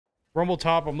Rumble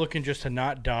top, I'm looking just to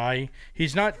not die.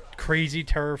 He's not crazy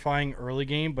terrifying early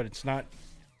game, but it's not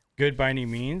good by any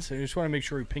means. I just want to make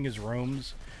sure we ping his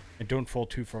roams and don't fall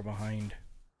too far behind.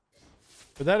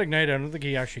 With that ignite, I don't think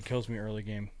he actually kills me early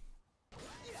game.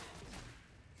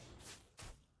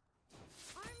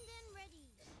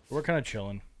 We're kind of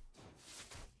chilling.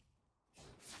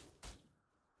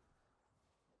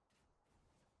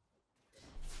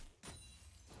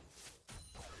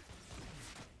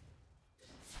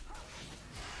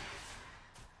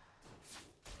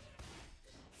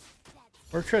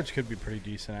 Our treads could be pretty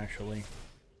decent, actually.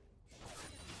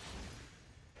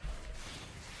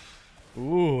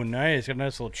 Ooh, nice. Got a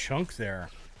nice little chunk there.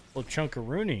 Little chunk of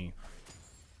Rooney.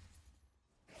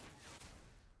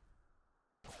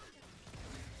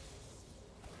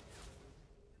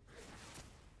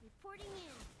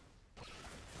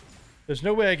 There's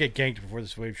no way I get ganked before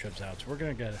this wave shoves out, so we're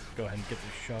gonna go ahead and get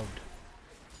this shoved.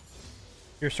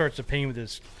 Here starts the pain with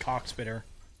his cock spitter.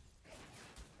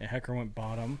 And Hecker went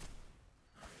bottom.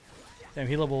 Damn,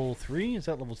 he level 3? Is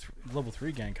that level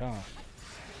 3 gank, huh?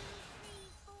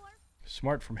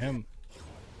 Smart from him.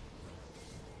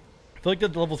 I feel like the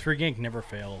level 3 gank never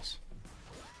fails.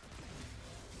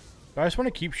 But I just want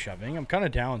to keep shoving. I'm kind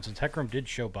of down since Hecarim did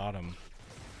show bottom.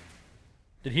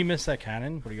 Did he miss that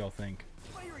cannon? What do y'all think?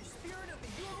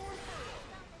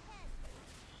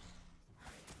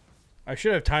 I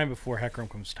should have time before Hecarim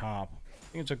comes top. I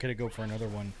think it's okay to go for another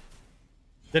one.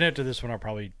 Then after this one, I'll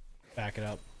probably back it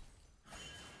up.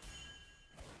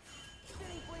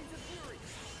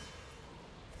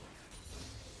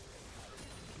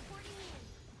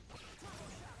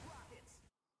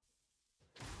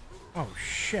 Oh,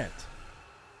 shit.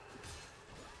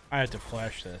 I had to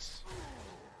flash this.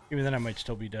 Even then, I might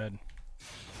still be dead.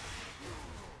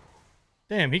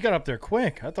 Damn, he got up there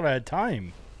quick. I thought I had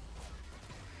time.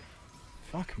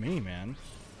 Fuck me, man.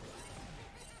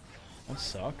 That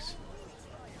sucks.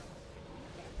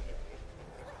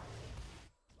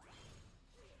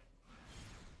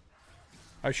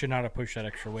 I should not have pushed that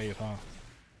extra wave, huh?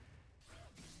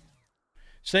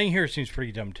 Staying here seems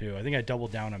pretty dumb, too. I think I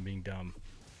doubled down on being dumb.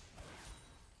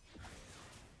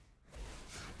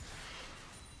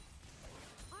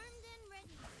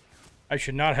 I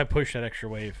should not have pushed that extra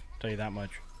wave, I'll tell you that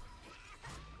much.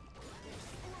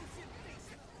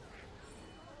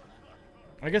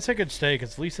 I guess I could stay,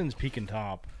 because Lee Sin's peeking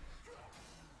top.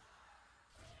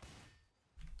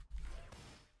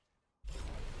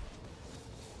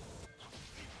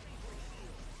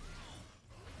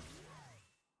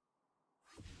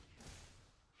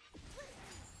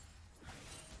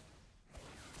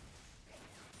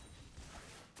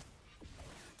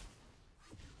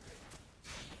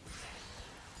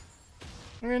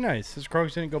 Very nice. His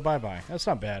Krogs didn't go bye-bye. That's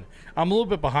not bad. I'm a little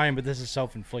bit behind, but this is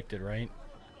self-inflicted, right?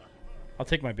 I'll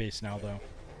take my base now, though.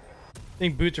 I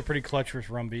think boots are pretty clutch versus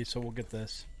Rumby, so we'll get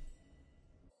this.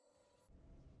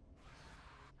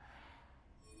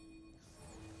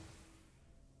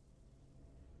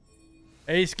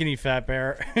 Hey, skinny fat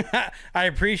bear. I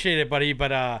appreciate it, buddy,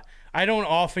 but I don't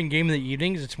often game in the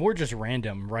evenings. It's more just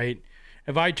random, right?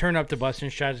 If I turn up to Bustin'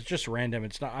 Shots, it's just random.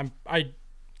 It's not...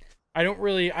 I don't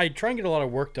really... I try and get a lot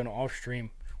of work done off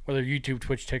stream, whether YouTube,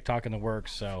 Twitch, TikTok, and the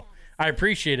works, so... I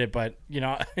appreciate it, but, you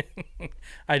know,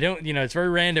 I don't, you know, it's very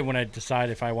random when I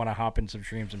decide if I want to hop in some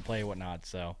streams and play or whatnot,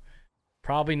 so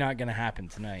probably not going to happen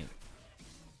tonight.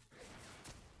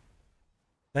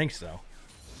 Thanks, though.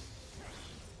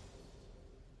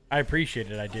 I appreciate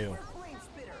it, I do.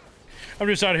 I'm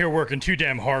just out here working too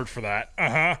damn hard for that.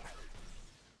 Uh-huh.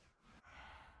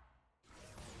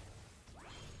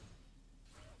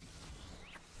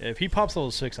 If he pops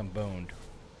level 6, I'm boned.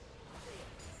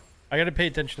 I gotta pay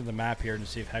attention to the map here to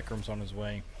see if Hecarim's on his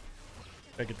way.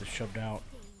 I get this shoved out.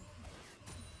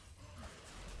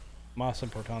 Mas and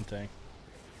Portante.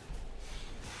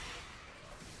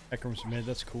 Hecarim's mid,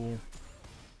 that's cool.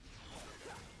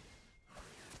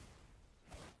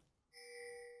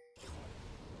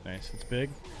 Nice, it's big.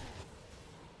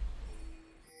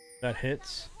 That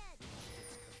hits.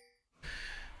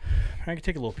 I can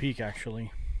take a little peek,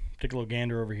 actually. Take a little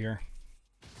gander over here.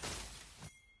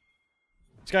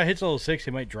 This guy hits level 6,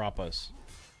 he might drop us.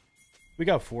 We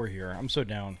got 4 here. I'm so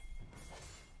down.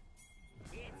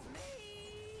 Did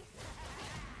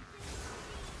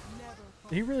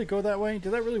he really go that way?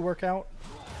 Did that really work out?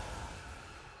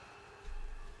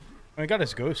 I got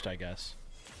his ghost, I guess.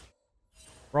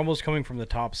 Rumble's coming from the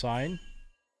top side.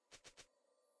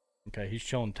 Okay, he's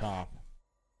chilling top.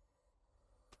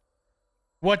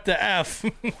 What the F?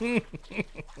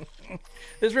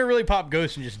 This man really popped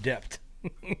ghost and just dipped.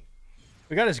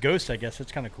 We got his ghost, I guess.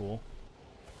 That's kind of cool.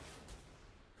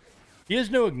 He has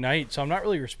no ignite, so I'm not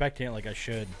really respecting it like I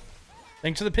should.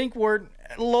 Thanks to the pink ward.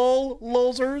 Lol,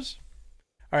 lolzers.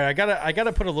 All right, I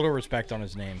gotta put a little respect on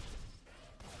his name.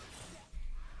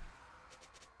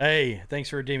 Hey, thanks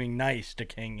for redeeming. Nice to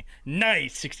King.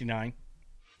 Nice, 69.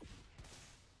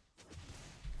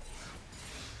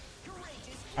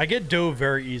 I get dove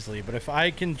very easily, but if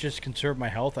I can just conserve my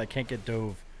health, I can't get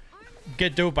dove.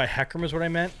 Get dove by Hecarim is what I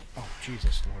meant. Oh,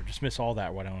 Jesus Lord. Just miss all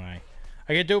that, why don't I?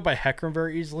 I get dove by Hecarim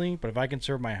very easily, but if I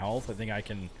conserve my health, I think I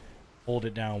can hold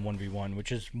it down 1v1, which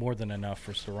is more than enough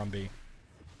for Starumbi.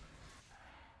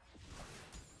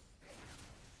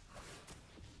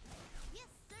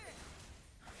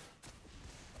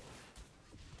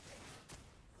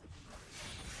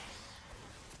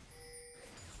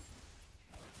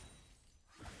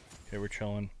 Okay, we're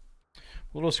chilling. A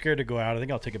little scared to go out. I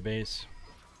think I'll take a base.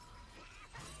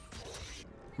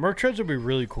 Merc treads would be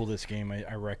really cool this game,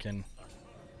 I reckon.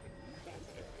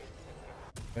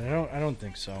 But I don't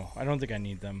think so. I don't think I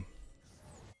need them.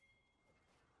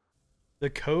 The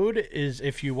code is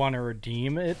if you want to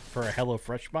redeem it for a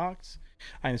HelloFresh box.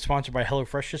 I am sponsored by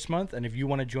HelloFresh this month, and if you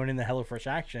want to join in the HelloFresh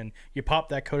action, you pop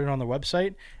that code in on the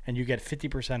website, and you get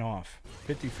 50% off.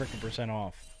 50%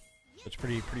 off. So it's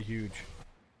pretty huge.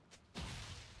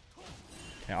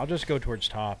 Yeah, I'll just go towards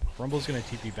top. Rumble's gonna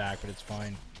TP back, but it's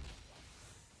fine.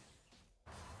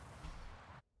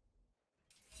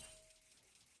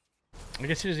 I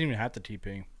guess he doesn't even have to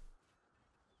TP.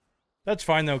 That's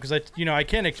fine though, because I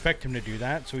can't expect him to do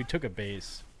that, so he took a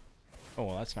base. Oh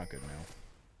well, that's not good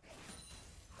now.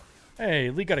 Hey,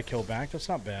 Lee got a kill back. That's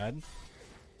not bad.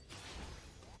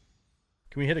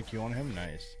 Can we hit a Q on him?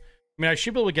 Nice. I mean, I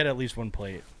should be able to get at least one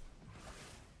plate.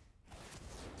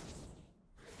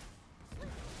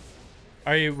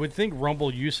 I would think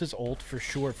Rumble uses ult for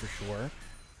sure,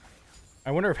 I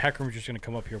wonder if Hecarim's just going to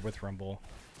come up here with Rumble.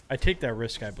 I take that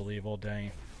risk, I believe, all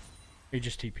day. He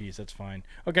just TPs, that's fine.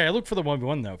 Okay, I look for the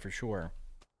 1v1 though, for sure.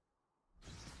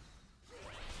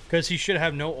 Because he should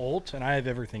have no ult, and I have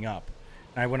everything up.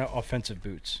 And I want offensive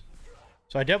boots.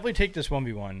 So I definitely take this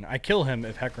 1v1. I kill him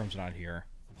if Hecarim's not here.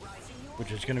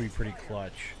 Which is going to be pretty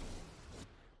clutch.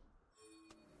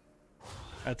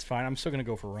 That's fine, I'm still going to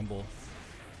go for Rumble.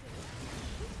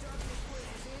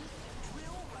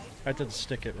 I had to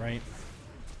stick it, right?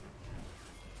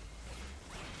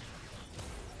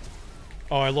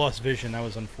 Oh, I lost vision. That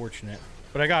was unfortunate.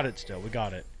 But I got it still. We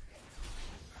got it.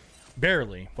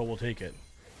 Barely, but we'll take it.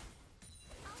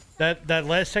 That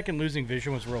last second losing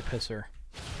vision was a real pisser.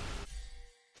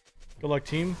 Good luck,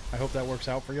 team. I hope that works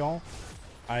out for y'all.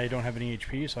 I don't have any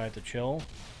HP, so I have to chill.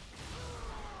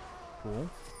 Cool.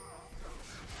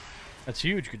 That's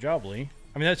huge. Good job, Lee.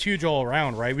 I mean, that's huge all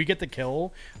around, right? We get the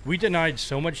kill. We denied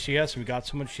so much CS, and we got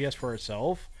so much CS for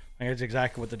ourselves. I think that's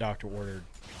exactly what the doctor ordered.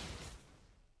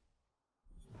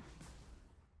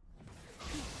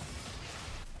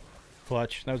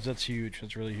 Clutch. That's huge.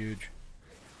 That's really huge.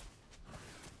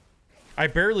 I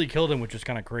barely killed him, which is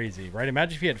kind of crazy, right?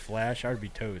 Imagine if he had flash, I would be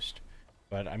toast.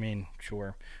 But, I mean,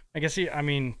 sure. I guess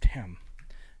damn.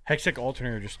 Hextech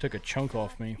Alternator just took a chunk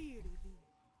off me.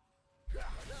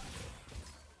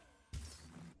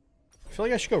 I feel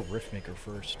like I should go Riftmaker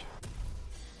first.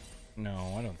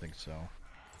 No, I don't think so.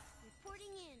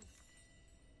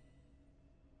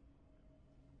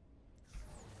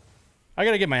 I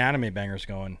gotta get my anime bangers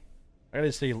going. I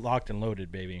gotta stay locked and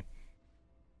loaded, baby.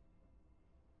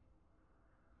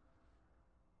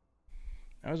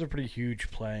 That was a pretty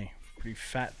huge play. Pretty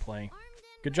fat play.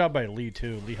 Good job by Lee,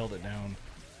 too. Lee held it down.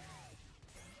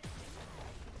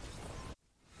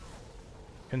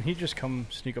 Can he just come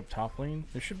sneak up top lane?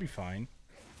 This should be fine.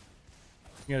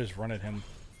 You gotta just run at him.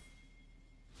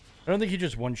 I don't think he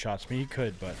just one-shots me. He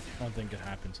could, but I don't think it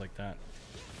happens like that.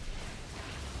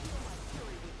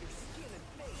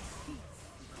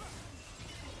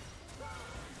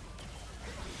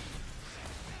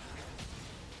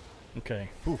 Okay.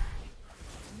 Whew.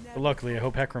 But luckily, I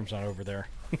hope Hecarim's not over there.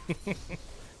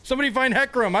 Somebody find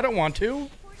Hecarim! I don't want to!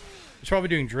 He's probably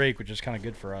doing Drake, which is kind of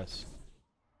good for us.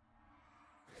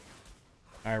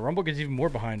 Alright, Rumble gets even more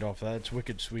behind off that. It's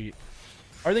wicked sweet.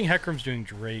 I think Hecarim's doing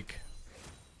Drake.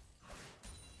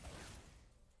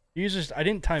 He uses... I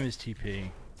didn't time his TP.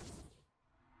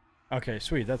 Okay,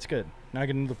 sweet. That's good. Now I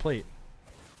get into the plate.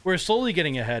 We're slowly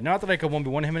getting ahead. Not that I could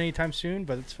 1v1 him anytime soon,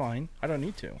 but it's fine. I don't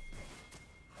need to.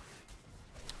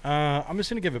 I'm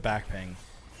just going to give a back ping.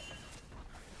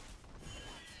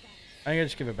 I think I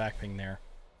just give a back ping there.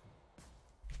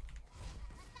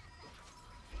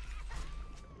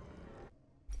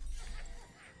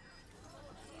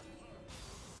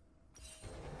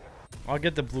 I'll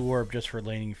get the blue orb just for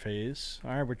laning phase.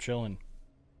 Alright, we're chilling.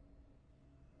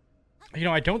 You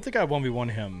know, I don't think I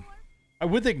 1v1 him. I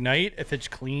would ignite if it's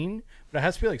clean, but it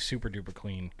has to be like super duper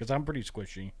clean because I'm pretty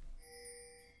squishy.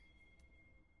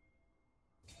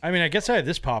 I mean, I guess I had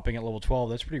this popping at level 12.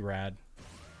 That's pretty rad.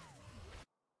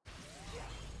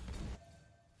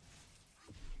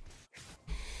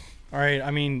 Alright,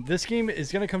 I mean, this game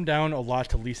is going to come down a lot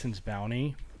to Lee Sin's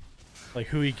bounty. Like,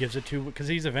 who he gives it to, because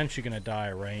he's eventually going to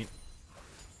die, right?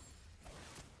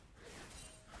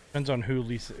 Depends on who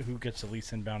gets the Lee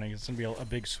Sin bounty. It's going to be a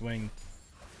big swing.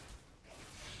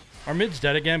 Our mid's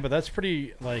dead again, but that's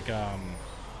pretty, like, I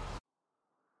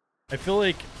feel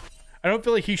like... I don't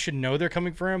feel like he should know they're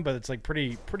coming for him, but it's, like,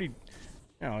 pretty, you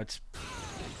know, it's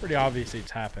pretty obviously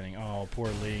it's happening. Oh, poor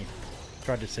Lee.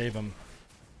 Tried to save him.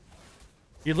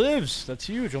 He lives! That's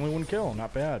huge. Only one kill.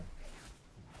 Not bad.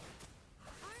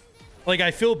 Like, I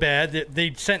feel bad that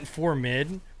they sent 4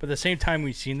 mid, but at the same time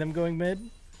we've seen them going mid.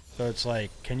 So it's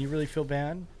like, can you really feel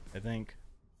bad? I think.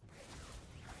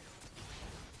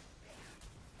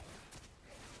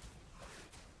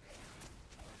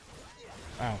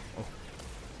 Ow. Oh.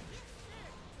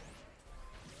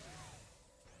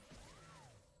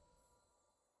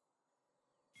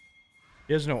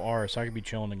 He has no R, so I could be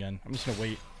chilling again. I'm just gonna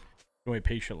wait. Wait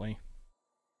patiently.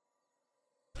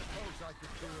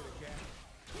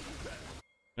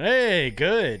 Hey,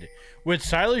 good. With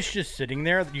Silas just sitting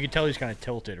there, you can tell he's kind of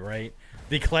tilted, right?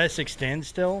 The classic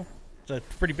standstill. It's a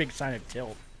pretty big sign of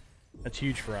tilt. That's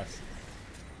huge for us.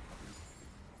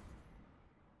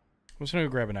 I'm just gonna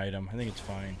go grab an item. I think it's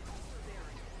fine.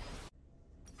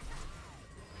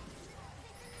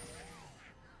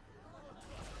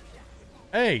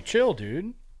 Hey, chill,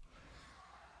 dude.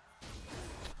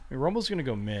 Rumble's gonna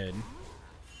go mid.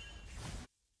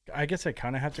 I guess I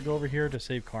kind of have to go over here to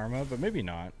save Karma, but maybe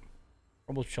not.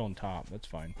 Rumble's chilling top. That's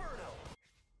fine.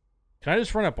 Can I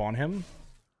just run up on him?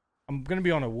 I'm gonna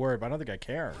be on a ward, but I don't think I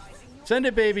care. Send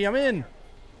it, baby. I'm in.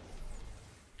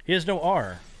 He has no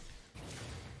R.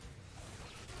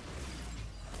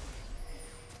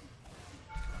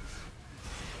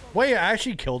 Wait, I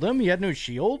actually killed him? He had no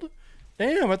shield?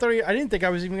 Damn, I didn't think I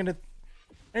was even gonna...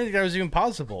 I didn't think that was even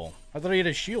possible. I thought he had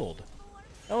a shield.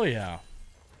 Oh yeah.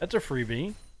 That's a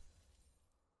freebie.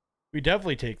 We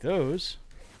definitely take those.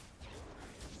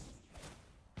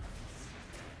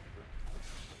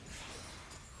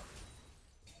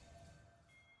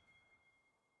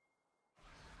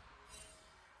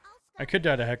 I could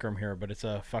die to Hecarim here, but it's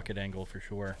a fuck it angle for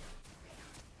sure.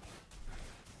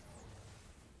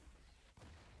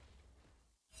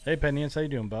 Hey Penniance, how you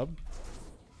doing, bub?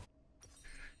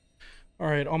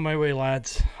 Alright, on my way,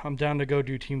 lads. I'm down to go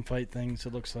do team fight things,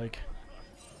 it looks like.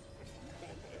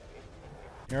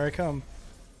 Here I come.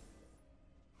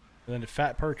 And then a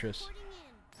fat purchase.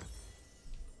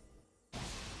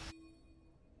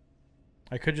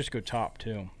 I could just go top,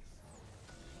 too.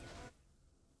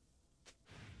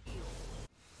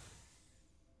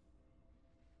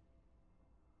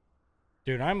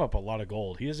 Dude, I'm up a lot of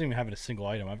gold. He doesn't even have a single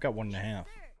item. I've got 1.5.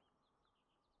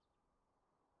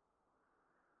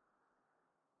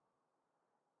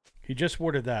 He just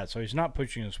warded that, so he's not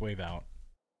pushing his wave out.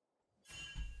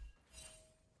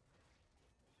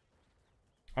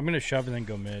 I'm going to shove and then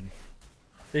go mid.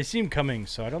 They seem coming,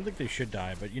 so I don't think they should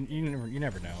die, but you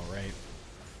never know, right?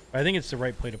 I think it's the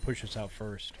right play to push us out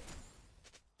first.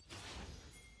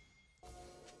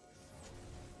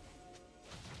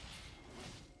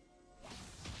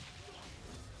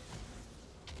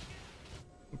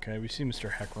 Okay, we see Mr.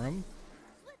 Hecarim.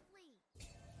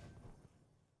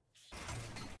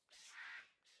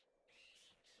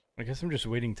 I guess I'm just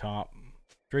waiting top.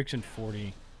 Drake's in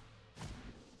 40.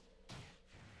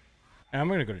 And I'm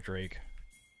gonna go to Drake.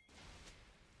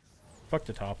 Fuck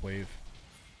the top wave.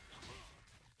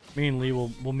 Me and Lee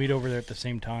will meet over there at the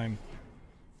same time.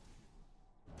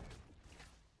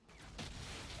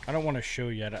 I don't want to show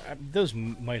yet. Those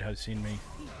might have seen me.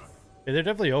 Yeah, they're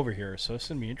definitely over here, so this is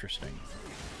gonna be interesting.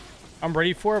 I'm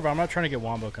ready for it, but I'm not trying to get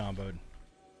wombo comboed.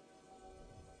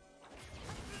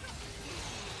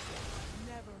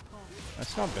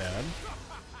 That's not bad.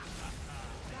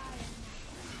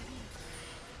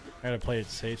 I gotta play it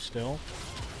safe still.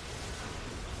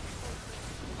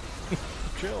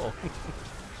 Chill.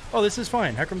 Oh, this is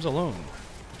fine. Hecarim's alone.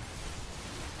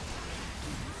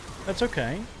 That's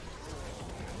okay.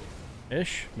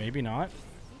 Ish. Maybe not.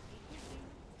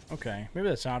 Okay. Maybe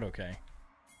that's not okay.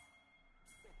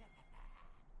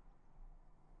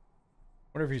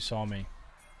 What if he saw me?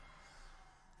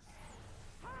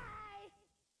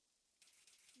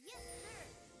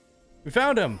 We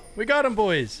found him! We got him,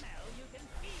 boys!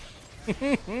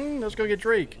 Let's go get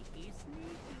Drake.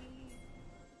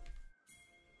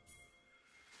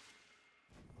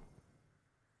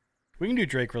 We can do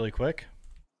Drake really quick.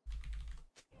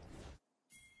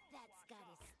 That's gotta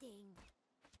sting.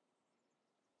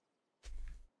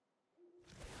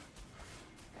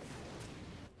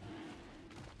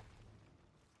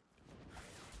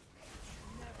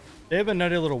 They have a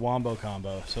nutty little wombo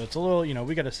combo, so it's a little, you know,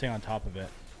 we got to stay on top of it.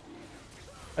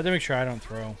 I have to make sure I don't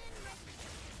throw.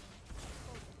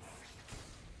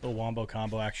 Little wombo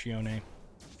combo actione.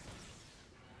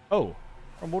 Oh,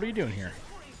 what are you doing here?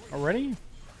 Already?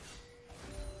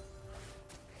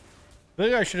 I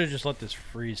think I should have just let this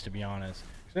freeze, to be honest.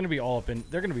 It's gonna be all up in.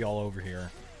 They're gonna be all over here.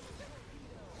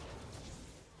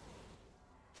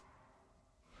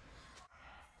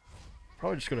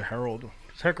 Probably just go to Herald.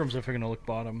 Hecarim's if we're gonna look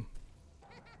bottom.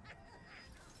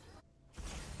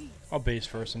 I'll base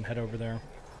first and head over there.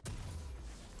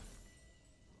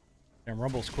 Damn,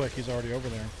 Rumble's quick. He's already over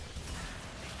there.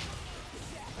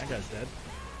 That guy's dead.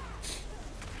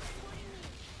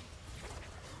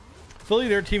 I feel like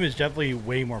their team is definitely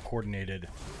way more coordinated.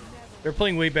 They're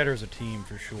playing way better as a team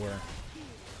for sure.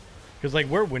 Because like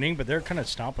we're winning, but they're kind of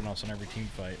stomping us in every team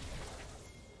fight.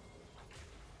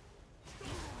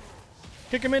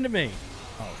 Kick him into me.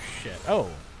 Oh shit. Oh.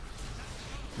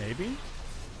 Maybe?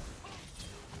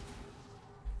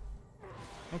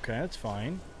 Okay, that's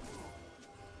fine.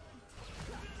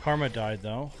 Karma died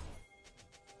though.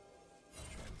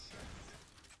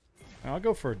 I'll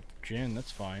go for Jin,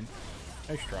 that's fine.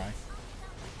 Nice try.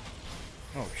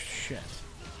 Oh shit.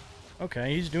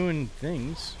 Okay, he's doing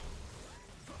things.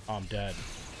 Oh, I'm dead.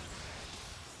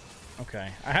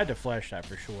 Okay, I had to flash that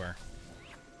for sure.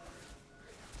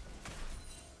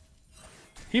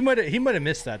 He might have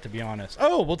missed that, to be honest.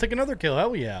 Oh, we'll take another kill.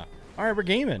 Hell yeah. All right, we're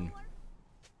gaming.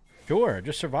 Sure,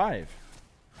 just survive.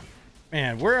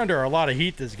 Man, we're under a lot of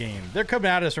heat this game. They're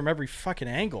coming at us from every fucking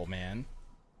angle, man.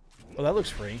 Oh, that looks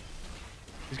free.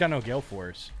 He's got no Gale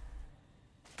Force.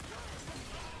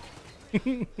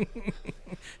 I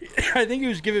think he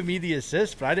was giving me the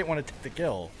assist, but I didn't want to take the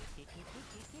kill.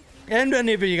 And then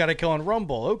if you got a kill on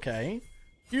Rumble, okay.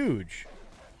 Huge.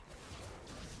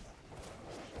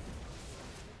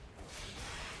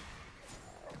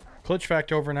 Clutch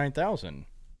factor over 9,000.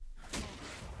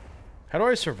 How do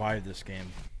I survive this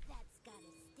game? That's gotta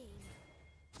sting.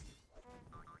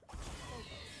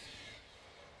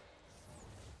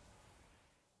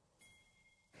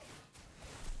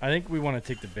 I think we want to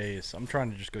take the base. I'm trying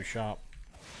to just go shop.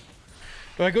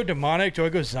 Do I go Demonic? Do I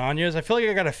go Zhonya's? I feel like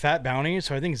I got a fat bounty,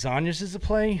 so I think Zhonya's is the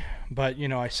play. But, you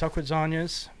know, I suck with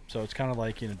Zhonya's, so it's kind of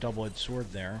like, you know, double-edged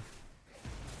sword there.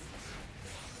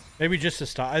 Maybe just a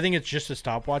stop. I think it's just a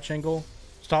stopwatch angle.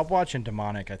 Stopwatch and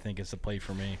Demonic, I think, is the play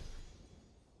for me.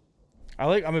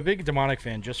 I'm a big Demonic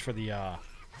fan just for the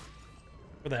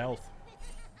health.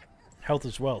 Health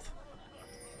is wealth.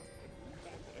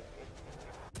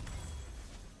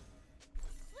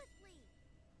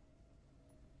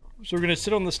 So we're gonna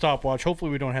sit on the stopwatch. Hopefully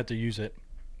we don't have to use it.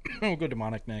 We'll go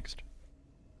Demonic next.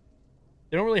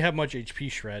 They don't really have much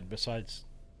HP shred besides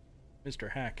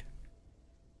Mr. Hack.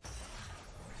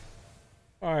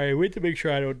 Alright, wait to make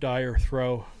sure I don't die or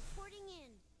throw.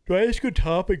 Do I just go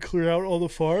top and clear out all the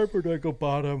farm, or do I go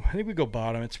bottom? I think we go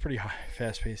bottom. It's a pretty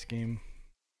fast-paced game.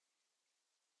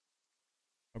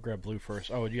 I'll grab blue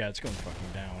first. Oh, yeah, it's going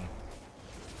fucking down.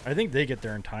 I think they get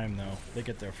there in time, though. They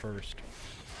get there first.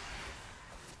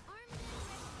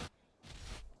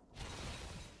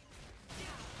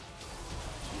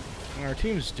 And our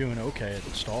team's doing okay at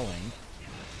stalling.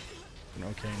 Doing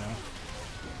okay now.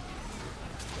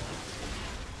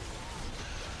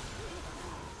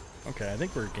 Okay, I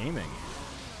think we're gaming.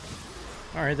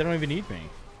 Alright, they don't even need me.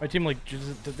 My team, like,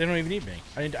 just, they don't even need me.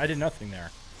 I did nothing there.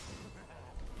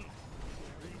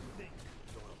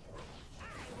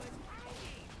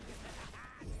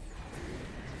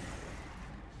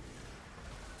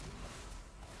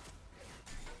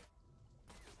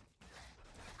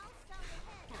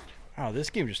 Wow,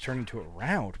 this game just turned into a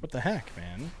round. What the heck,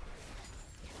 man?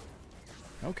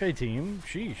 Okay, team.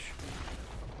 Sheesh.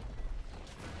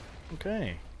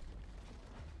 Okay.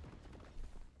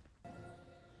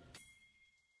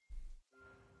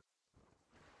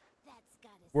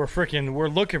 We're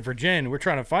looking for Jin. We're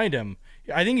trying to find him.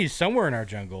 I think he's somewhere in our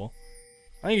jungle.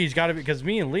 I think he's got to be, because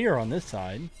me and Lee are on this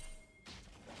side.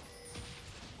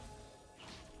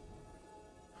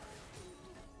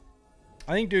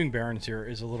 I think doing Barons here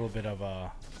is a little bit of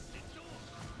a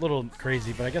little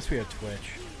crazy, but I guess we have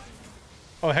Twitch.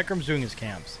 Oh, Hecarim's doing his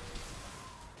camps.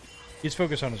 He's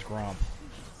focused on his Gromp.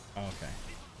 Oh, okay.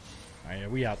 Alright, yeah,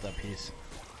 we out that piece.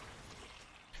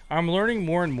 I'm learning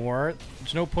more and more.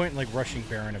 There's no point in like rushing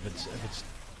Baron if it's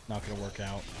not gonna work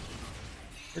out.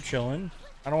 We're chilling.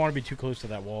 I don't want to be too close to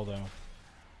that wall though.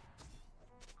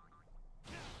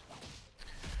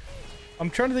 I'm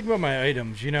trying to think about my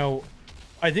items. You know,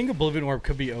 I think Oblivion Orb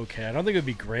could be okay. I don't think it would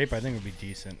be great, but I think it would be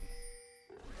decent.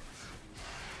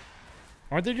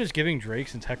 Aren't they just giving Drake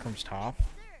since Hecarim's top?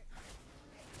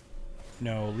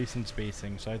 No, Lee Sin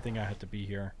spacing, so I think I have to be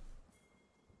here.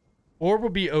 Orb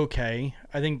would be okay.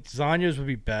 I think Zanya's would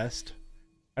be best.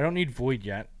 I don't need Void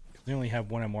yet. They only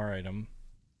have one MR item.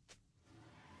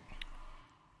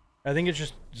 I think it's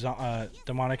just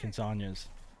Demonic and Zanya's.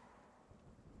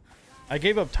 I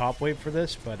gave up top wave for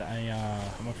this, but I'm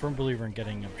a firm believer in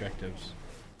getting objectives.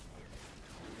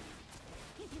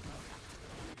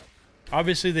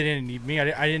 Obviously, they didn't need me.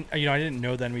 I didn't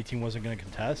know the enemy team wasn't going to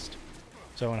contest.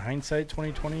 So in hindsight,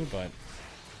 2020, but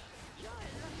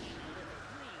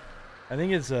I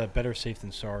think it's a better safe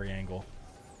than sorry angle.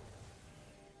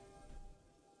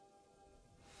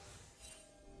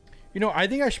 You know, I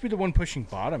think I should be the one pushing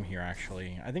bottom here,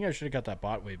 actually. I think I should have got that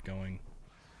bot wave going.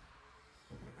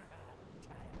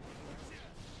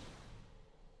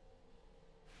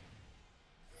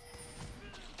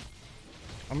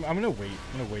 I'm gonna wait.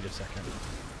 I'm gonna wait a second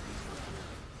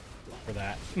for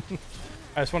that.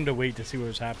 I just wanted to wait to see what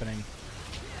was happening.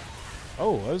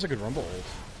 Oh, that was a good rumble ult.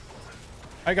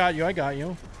 I got you. I got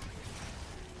you.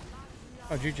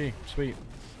 Oh, GG. Sweet.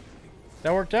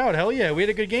 That worked out. Hell yeah. We had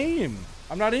a good game.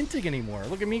 I'm not Intig anymore.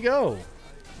 Look at me go.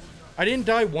 I didn't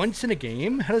die once in a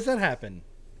game? How does that happen?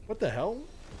 What the hell?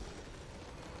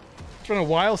 It's been a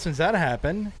while since that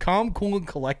happened. Calm, cool, and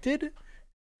collected?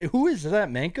 Who is that?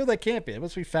 Manko? That can't be. It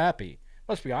must be Fappy.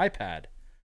 Must be iPad.